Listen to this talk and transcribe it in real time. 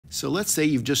So let's say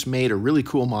you've just made a really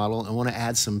cool model and want to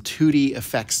add some 2D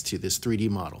effects to this 3D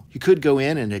model. You could go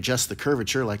in and adjust the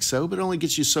curvature like so, but it only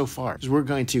gets you so far. Because we're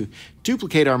going to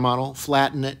duplicate our model,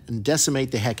 flatten it, and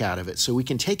decimate the heck out of it so we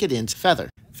can take it into Feather.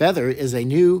 Feather is a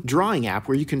new drawing app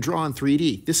where you can draw in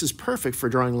 3D. This is perfect for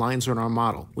drawing lines on our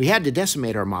model. We had to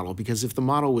decimate our model because if the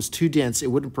model was too dense, it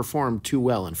wouldn't perform too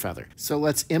well in Feather. So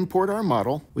let's import our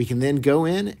model. We can then go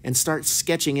in and start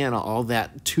sketching in all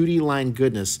that 2D line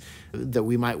goodness that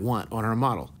we might want on our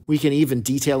model. We can even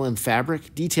detail in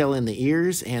fabric, detail in the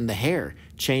ears and the hair,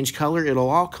 change color. It'll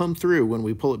all come through when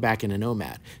we pull it back into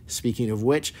Nomad. Speaking of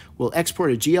which, we'll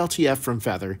export a GLTF from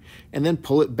Feather and then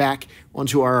pull it back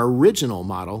onto our original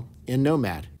model in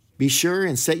Nomad. Be sure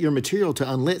and set your material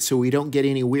to unlit so we don't get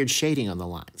any weird shading on the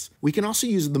lines. We can also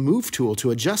use the Move tool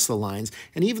to adjust the lines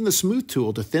and even the Smooth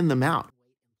tool to thin them out.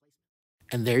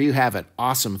 And there you have it,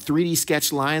 awesome 3D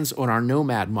sketch lines on our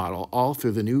Nomad model all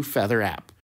through the new Feather app.